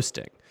called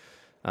ghosting?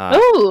 I'm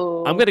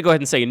Ooh, going to go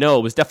ahead and say no.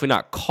 It was definitely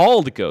not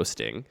called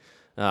ghosting,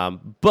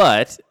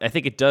 but I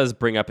think it does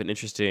bring up an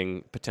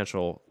interesting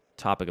potential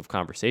topic of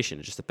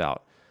conversation, just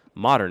about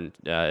modern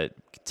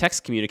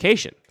text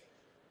communication.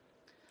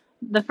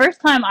 the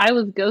first time I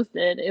was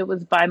ghosted, it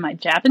was by my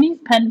Japanese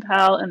pen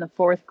pal in the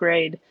fourth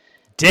grade.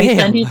 We sent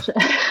Damn, each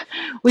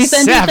we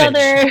sent each savage.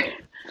 other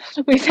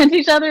we sent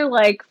each other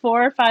like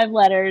 4 or 5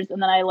 letters,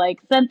 and then I like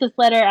sent this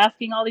letter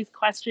asking all these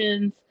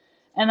questions,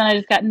 and then I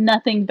just got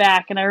nothing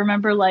back. And I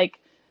remember like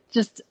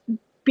just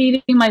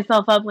beating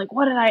myself up, like,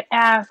 what did I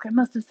ask? I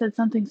must have said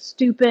something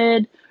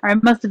stupid, or I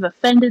must have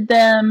offended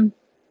them.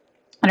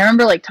 And I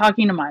remember like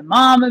talking to my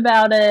mom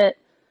about it,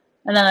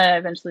 and then I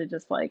eventually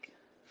just like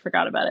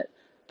forgot about it.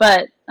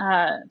 But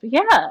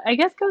yeah, I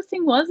guess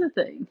ghosting was a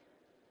thing,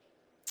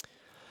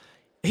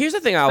 Here's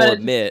the thing I but will it just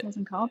admit,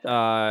 wasn't called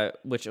that.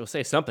 which will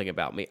say something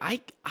about me.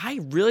 I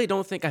really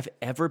don't think I've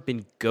ever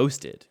been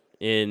ghosted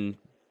in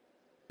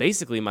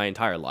basically my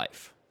entire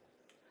life.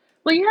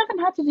 Well, you haven't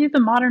had to do the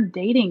modern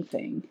dating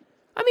thing.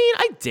 I mean,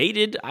 I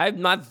dated.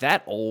 I'm not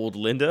that old,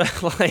 Linda.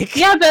 Like,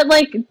 Yeah, but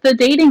like the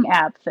dating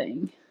app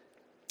thing.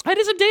 I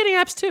did some dating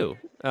apps too.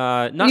 You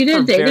Not for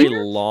did very dating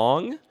apps?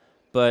 long,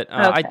 but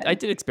I Okay.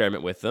 did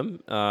experiment with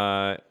them.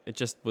 It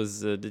just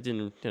was it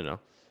didn't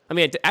I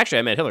mean, actually,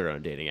 I met Hillary on a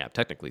dating app.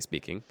 Technically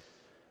speaking,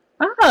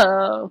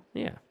 Oh,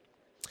 yeah.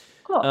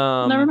 cool.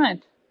 Never Um,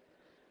 mind.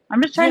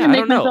 I'm just trying yeah, to I make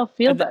don't know. myself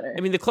feel better.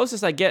 I mean, the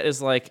closest I get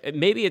is like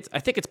maybe it's. I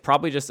think it's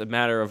probably just a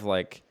matter of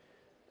like.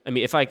 I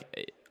mean, if I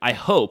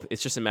hope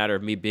it's just a matter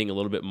of me being a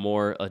little bit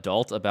more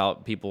adult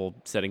about people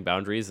setting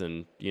boundaries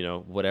and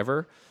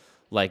whatever.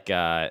 Like,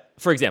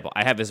 for example,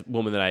 I have this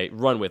woman that I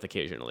run with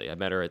occasionally. I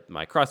met her at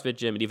my CrossFit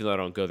gym, and even though I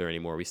don't go there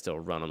anymore, we still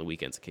run on the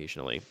weekends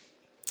occasionally.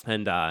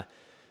 And I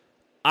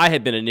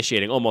had been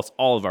initiating almost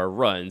all of our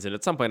runs, and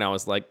at some point I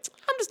was like,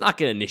 I'm just not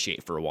going to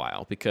initiate for a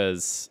while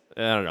because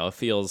I don't know, it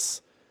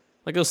feels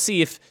like I'll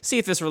see if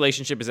this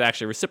relationship is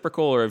actually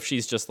reciprocal or if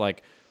she's just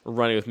like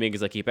running with me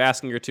because I keep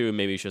asking her to, and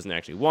maybe she doesn't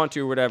actually want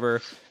to or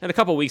whatever. And a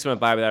couple of weeks went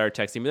by without her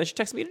texting me. Then she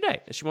texted me today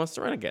and she wants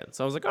to run again.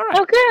 So I was like, all right,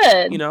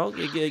 Oh,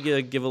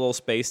 good. give a little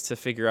space to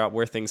figure out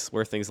where things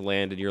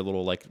land in your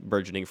little like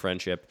burgeoning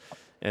friendship,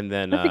 and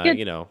then That's a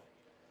good.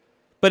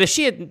 But if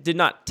she did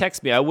not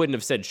text me, I wouldn't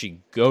have said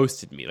she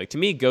ghosted me. Like to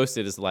me,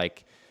 ghosted is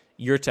like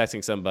you're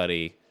texting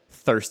somebody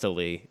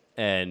thirstily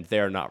and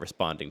they're not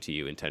responding to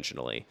you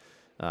intentionally.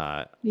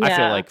 I feel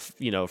Yeah. like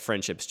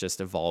friendships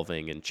just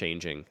evolving and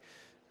changing.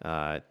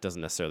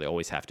 Doesn't necessarily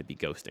always have to be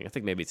ghosting. I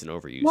think maybe it's an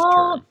overused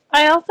Well, term.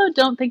 I also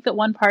don't think that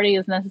one party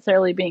is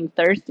necessarily being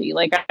thirsty.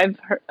 Like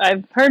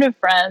I've heard of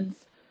friends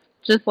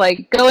just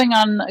like going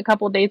on a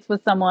couple dates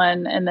with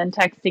someone and then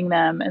texting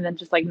them and then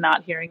just like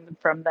not hearing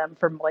from them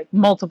for like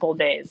multiple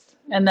days,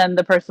 and then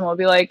the person will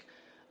be like,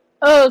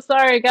 "Oh,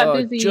 sorry, I got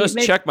busy." Just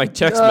check my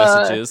text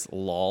messages.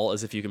 Lol,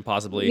 as if you can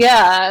possibly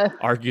Yeah,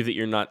 argue that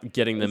you're not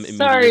getting them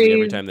immediately every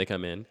sorry, time they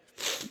come in.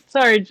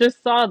 sorry,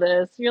 just saw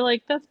this. You're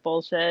like, that's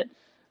bullshit.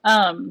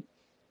 Um,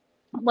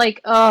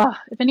 like,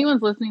 if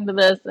anyone's listening to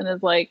this and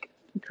is like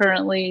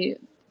currently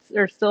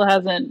or still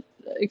hasn't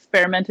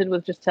experimented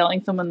with just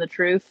telling someone the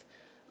truth,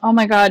 Oh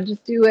my God,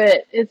 just do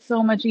it. It's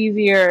so much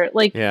easier.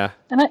 Like, Yeah.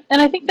 and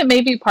I think that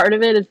maybe part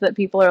of it is that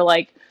people are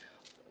like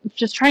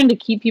just trying to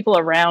keep people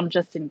around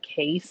just in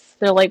case.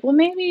 They're like, well,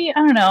 maybe I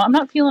don't know. I'm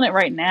not feeling it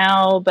right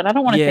now, but I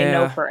don't want to say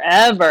no Yeah.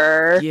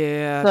 forever.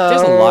 Yeah.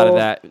 There's a lot of So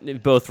that in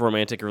both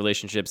romantic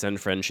relationships and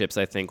friendships,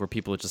 I think, where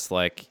people are just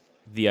like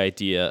the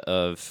idea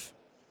of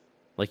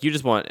like you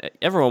just want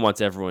everyone wants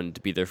everyone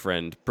to be their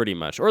friend pretty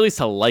much, or at least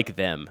to like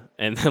them.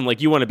 And then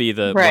like you want to be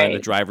the one in the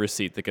right, driver's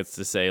seat that gets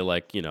to say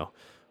like,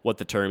 what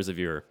the terms of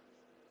your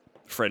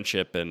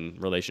friendship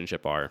and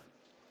relationship are.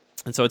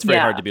 And so it's very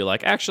hard yeah, to be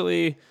like,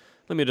 actually,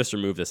 let me just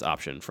remove this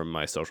option from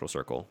my social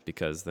circle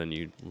because then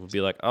you will be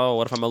like, oh,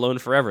 what if I'm alone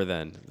forever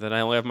then? Then I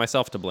only have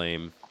myself to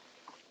blame.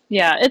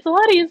 yeah. It's a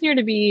lot easier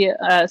to be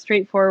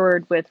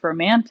straightforward with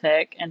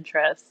romantic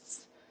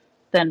interests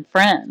than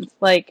friends.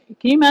 Like,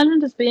 can you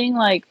imagine just being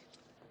like,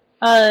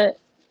 uh,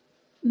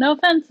 no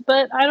offense,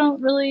 but I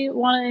don't really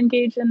want to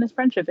engage in this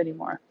friendship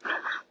anymore.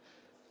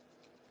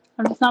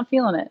 I'm just not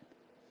feeling it.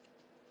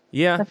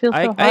 Yeah, That feels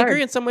I, so I agree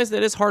hard. in some ways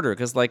that is harder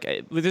because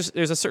like there's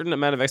a certain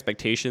amount of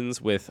expectations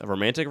with a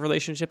romantic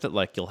relationship that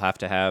like you'll have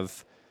to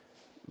have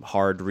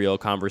hard real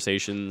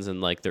conversations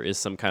and like there is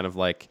some kind of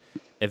like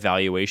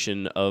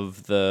evaluation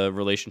of the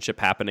relationship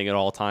happening at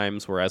all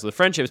times, whereas with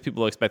friendships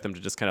people expect them to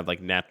just kind of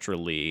like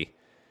naturally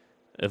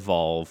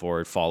evolve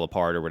or fall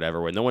apart or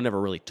whatever when no one ever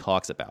really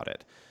talks about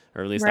it,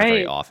 or at least not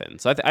very Right. often.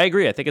 So I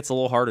agree. I think it's a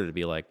little harder to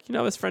be like,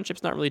 this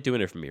friendship's not really doing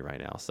it for me right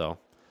now, so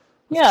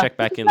let's Yeah. check I'm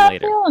back just in not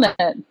later. feeling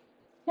it.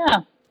 Yeah.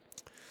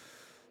 It's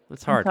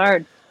It's hard.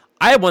 hard.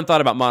 I had one thought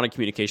about modern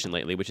communication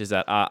lately, which is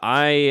that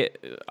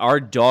our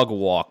dog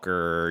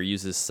walker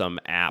uses some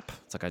app.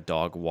 It's like a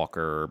dog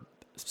walker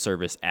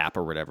service app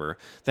or whatever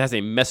that has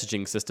a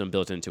messaging system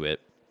built into it.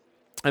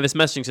 And this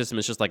messaging system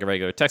is just like a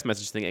regular text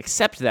message thing,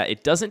 except that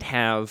it doesn't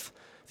have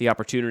the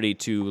opportunity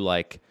to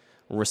like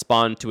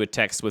respond to a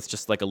text with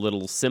just like a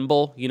little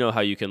symbol. You know how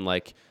you can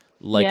like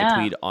a Yeah.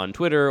 tweet on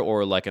Twitter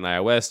or like an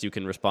iOS, you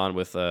can respond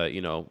with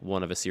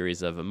one of a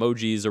series of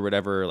emojis or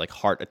whatever, like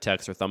heart a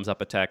text or thumbs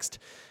up a text.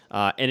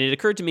 And it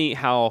occurred to me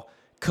how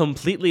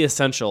completely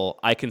essential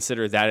I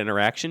consider that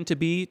interaction to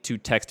be to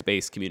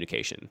text-based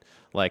communication.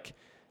 Like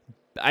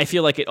I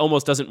feel like it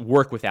almost doesn't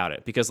work without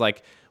it because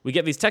like we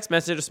get these text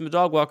messages from the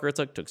dog walker. It's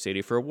like took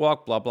Sadie for a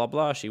walk, blah blah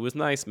blah. She was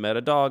nice, met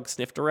a dog,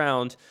 sniffed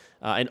around,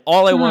 and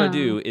all I want to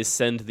Hmm. do is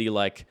send the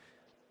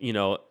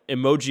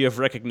emoji of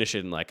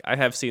recognition. Like I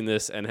have seen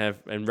this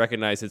and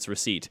recognize its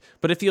receipt,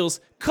 but it feels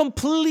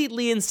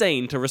completely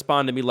insane to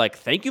respond to me like,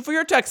 "Thank you for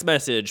your text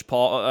message,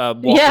 Paul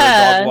Walker, dog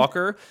Yeah.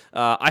 walker.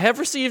 I have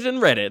received and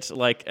read it."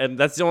 Like, and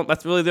that's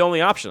really the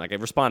only option. Like I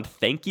respond,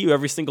 "Thank you"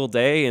 every single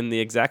day in the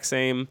exact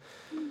same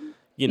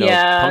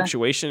Yeah.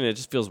 punctuation. It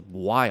just feels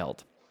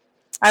wild.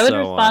 I would So,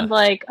 respond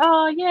like,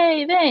 "Oh,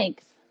 yay,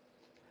 thanks."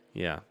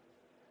 yeah.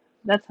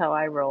 That's how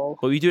I roll.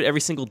 But we do it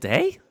every single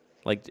day?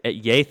 Like,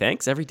 yay,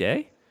 thanks, every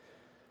day?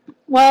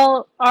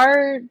 Well,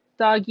 our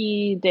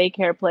doggy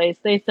daycare place,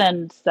 they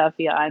send stuff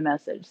via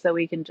iMessage, so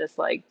we can just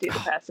like do the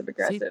passive See,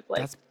 aggressive like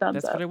that's thumbs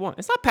that's what up. I want.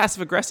 It's not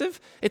passive aggressive.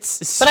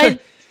 It's But I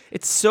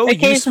it's so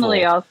occasionally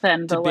useful I'll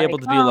send to the be able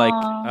like, to be like,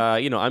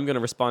 "Oh, I'm going to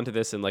respond to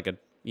this in like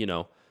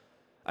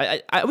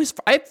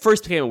I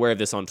first became aware of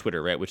this on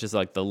Twitter, right? Which is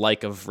like the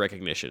like of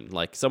recognition.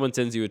 Like someone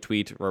sends you a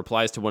tweet or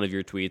replies to one of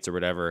your tweets or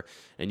whatever,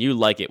 and you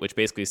like it, which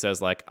basically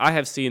says like, I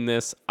have seen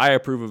this, I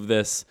approve of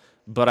this,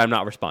 but I'm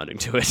not responding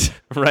to it,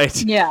 right?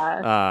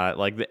 yeah,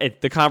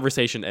 The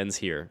conversation ends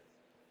here.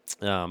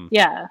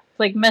 yeah." It's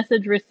like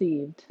message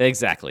received.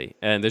 Exactly,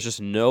 and there's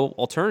just no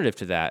alternative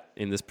to that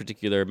in this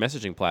particular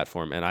messaging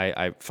platform, and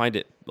I find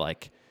it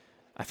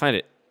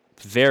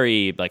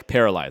very like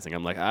paralyzing.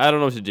 I'm like, I don't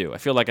know what to do. I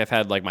feel like I've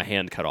had like my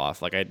hand cut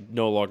off. Like I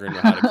no longer know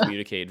how to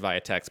communicate via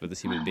text with this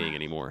human being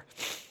anymore.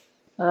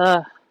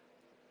 Ugh,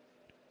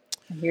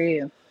 I hear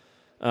you,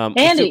 Let's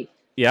do- Andy.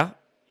 yeah,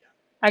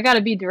 I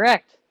gotta be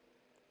direct.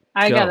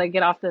 I go. gotta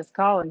get off this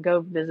call and go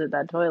visit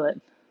that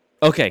toilet.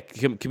 Okay,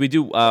 can we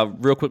do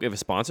real quick? We have a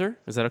sponsor.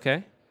 Is that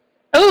okay?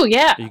 Oh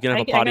yeah, Are you gonna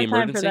have a I potty got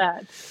time emergency? for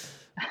that.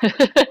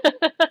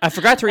 I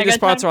forgot to read I the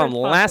got time sponsor for on a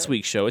last sponsor.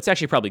 week's show. It's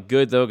actually probably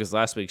good though, because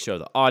last week's show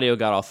the audio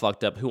got all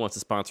fucked up. Who wants to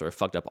sponsor a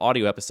fucked up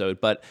audio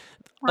episode? But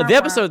the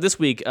episode this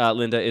week,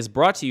 Linda, is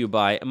brought to you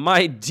by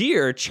my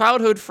dear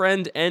childhood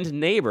friend and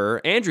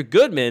neighbor, Andrew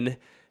Goodman.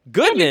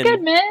 Andrew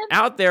Goodman.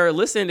 Out there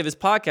listening to his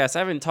podcast. I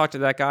haven't talked to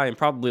that guy in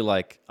probably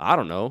like, I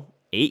don't know,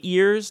 8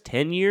 years,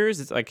 10 years.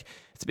 It's like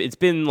it's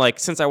been like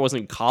since I was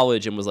in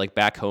college and was like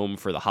back home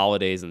for the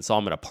holidays and saw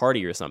him at a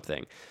party or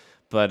something.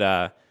 But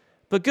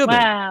Goodman,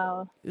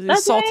 Wow, he's a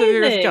that's salt of the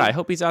earth amazing. guy. I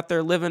hope he's out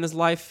there living his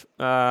life,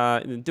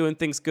 and doing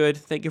things good.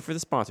 Thank you for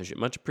the sponsorship.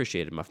 Much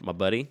appreciated, my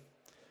buddy.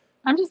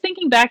 I'm just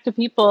thinking back to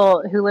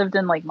people who lived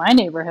in like my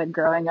neighborhood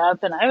growing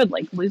up, and I would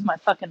like lose my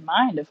fucking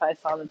mind if I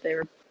saw that they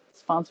were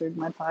sponsored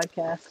my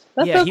podcast.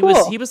 That's Yeah, so he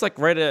cool. was like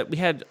we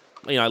had,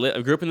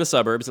 I grew up in the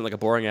suburbs in like a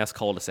boring ass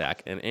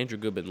cul-de-sac, and Andrew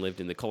Goodman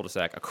lived in the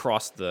cul-de-sac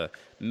across the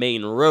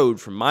main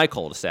road from my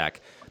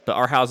cul-de-sac, but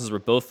our houses were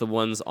both the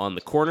ones on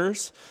the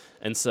corners,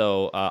 And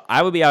so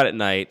I would be out at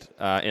night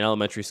in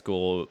elementary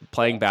school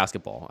playing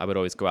basketball. I would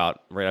always go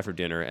out right after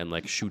dinner and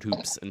like shoot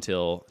hoops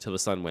until the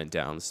sun went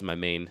down. This is my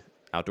main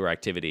outdoor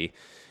activity.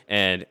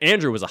 And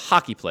Andrew was a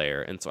hockey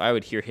player, and so I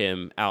would hear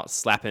him out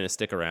slapping his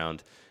stick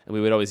around, and we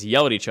would always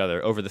yell at each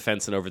other over the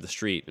fence and over the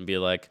street and be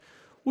like,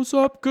 "What's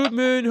up,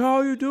 Goodman?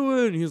 How you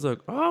doing?" And he's like,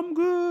 "I'm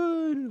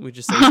good." And we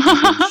just say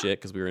stupid shit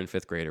because we were in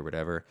 5th grade or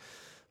whatever.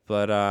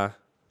 But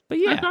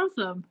yeah. That's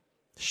awesome.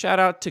 Shout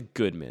out to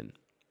Goodman.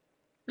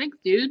 Thanks,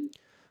 dude.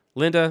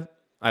 Linda,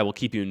 I will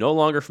keep you no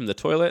longer from the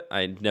toilet.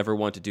 I never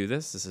want to do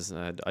this. This is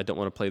I don't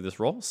want to play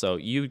this role. So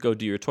you go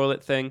do your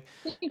toilet thing,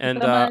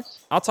 and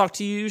I'll talk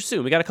to you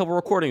soon. We got a couple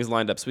recordings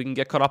lined up, so we can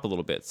get caught up a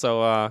little bit.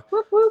 So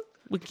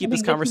we can keep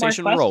this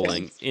conversation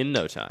rolling in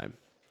no time.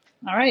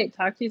 All right.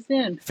 Talk to you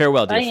soon.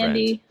 Farewell, dear Bye, friend.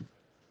 Andy.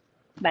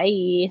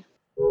 Bye.